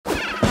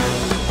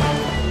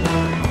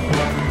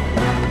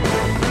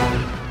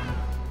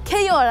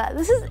Kia ora,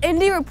 this is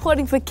Indi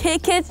reporting for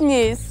Kids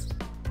News.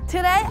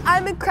 Today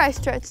I'm in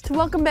Christchurch to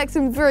welcome back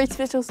some very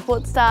special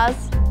sports stars.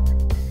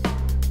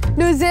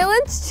 New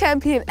Zealand's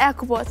champion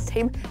aquabot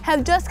team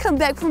have just come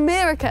back from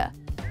America.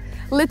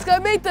 Let's go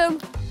meet them.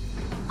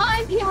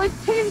 I'm here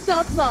with Team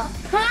Doppler.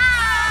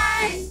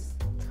 Hi!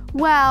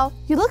 Wow,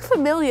 you look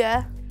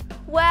familiar.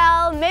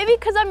 Well, maybe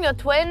because I'm your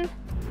twin.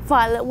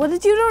 Violet, what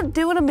did you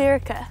do in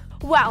America?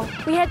 Well,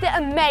 we had the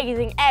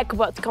amazing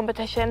aquabots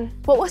competition.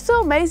 What was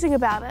so amazing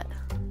about it?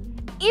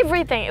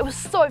 Everything. It was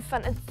so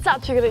fun and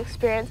such a good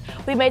experience.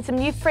 We made some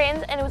new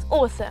friends and it was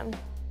awesome.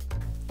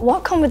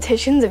 What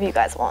competitions have you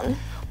guys won?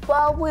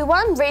 Well, we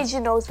won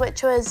regionals,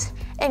 which was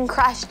in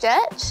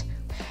Christchurch.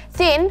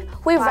 Then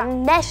we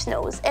won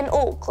nationals in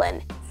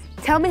Auckland.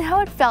 Tell me how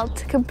it felt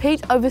to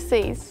compete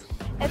overseas.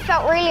 It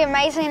felt really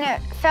amazing.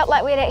 It felt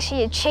like we'd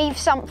actually achieved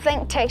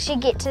something to actually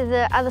get to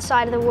the other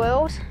side of the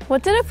world.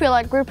 What did it feel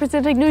like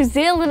representing New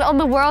Zealand on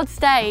the world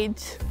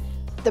stage?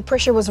 The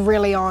pressure was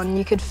really on,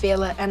 you could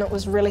feel it, and it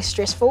was really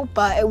stressful,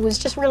 but it was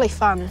just really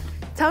fun.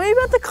 Tell me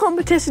about the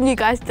competition you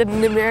guys did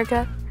in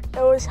America.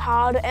 It was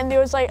hard and there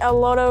was like a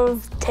lot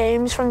of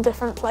teams from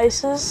different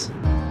places.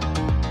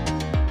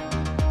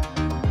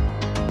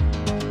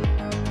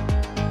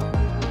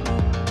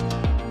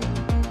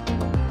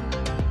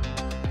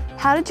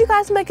 How did you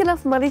guys make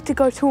enough money to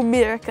go to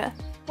America?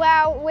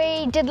 Well,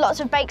 we did lots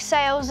of bake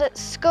sales at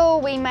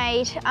school. We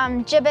made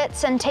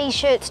gibbets and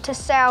t-shirts to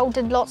sell,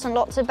 did lots and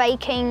lots of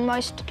baking,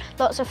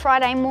 lots of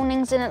Friday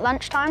mornings and at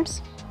lunchtimes.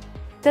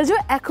 Does your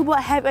aquabot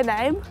have a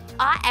name?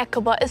 Our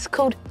aquabot is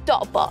called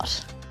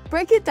Dotbot.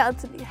 Break it down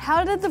to me.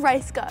 How did the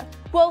race go?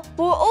 Well,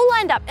 we were all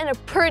lined up in a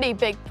pretty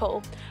big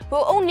pool. We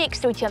were all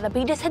next to each other,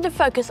 but you just had to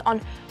focus on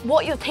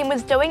what your team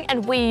was doing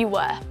and where you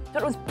were.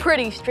 But it was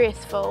pretty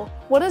stressful.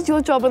 What is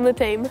your job on the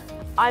team?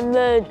 I'm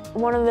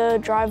one of the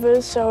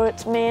drivers, so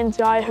it's me and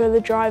Di who are the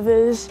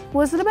drivers.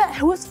 Was it about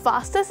who was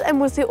fastest,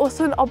 and was there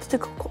also an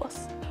obstacle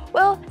course?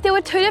 Well, there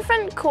were two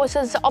different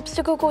courses, the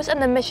obstacle course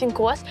and the mission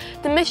course.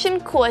 The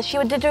mission course, you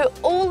had to do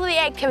all the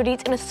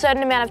activities in a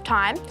certain amount of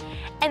time,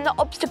 and the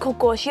obstacle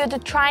course, you had to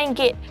try and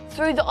get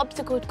through the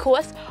obstacle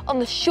course on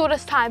the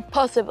shortest time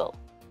possible.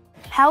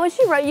 How would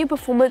you rate your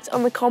performance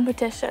on the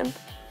competition?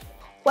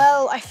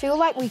 Well, I feel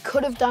like we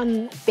could have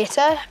done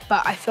better,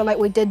 but I feel like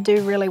we did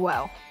do really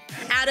well.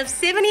 Out of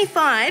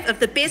 75 of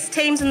the best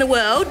teams in the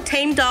world,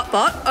 Team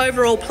Dotbot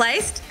overall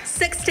placed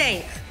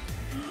 16th.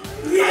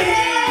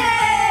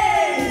 Yeah!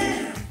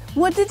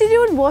 What did you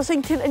do in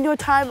Washington in your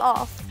time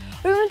off?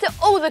 We went to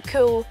all the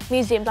cool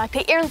museums, like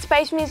the Air and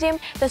Space Museum,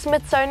 the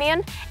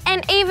Smithsonian,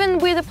 and even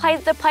where the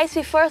place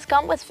where Forrest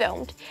Gump was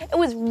filmed. It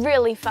was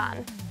really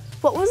fun.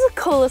 What was the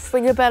coolest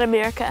thing about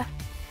America?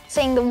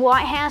 Seeing the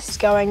White House.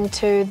 Going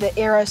to the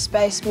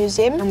Aerospace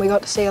Museum, and we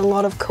got to see a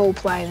lot of cool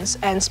planes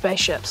and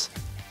spaceships.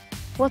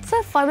 What's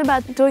so fun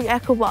about doing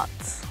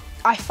aquabots?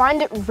 I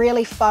find it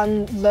really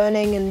fun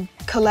learning and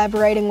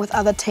collaborating with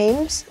other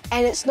teams,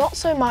 and it's not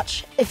so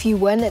much if you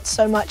win, it's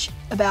so much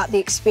about the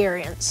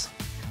experience.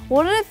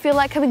 What did it feel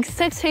like having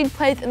 16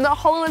 planes in the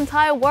whole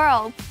entire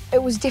world?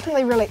 It was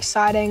definitely really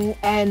exciting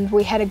and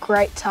we had a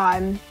great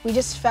time. We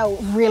just felt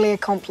really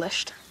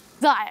accomplished.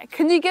 Zaya,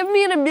 can you give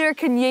me an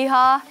American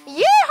yeehaw?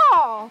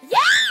 Yeehaw!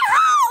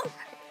 Yeehaw!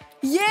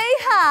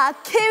 Yeehaw!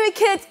 Kiwi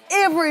kids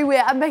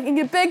everywhere are making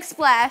a big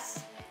splash.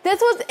 This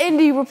was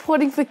Indi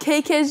reporting for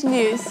Kids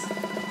News.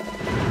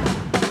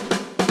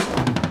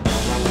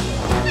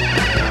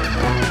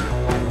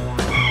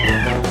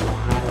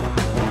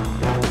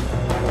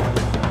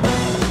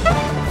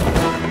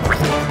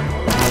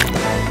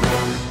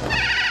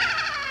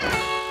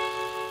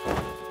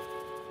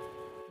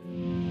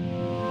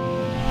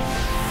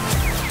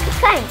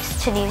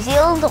 Thanks to New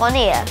Zealand On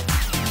Air.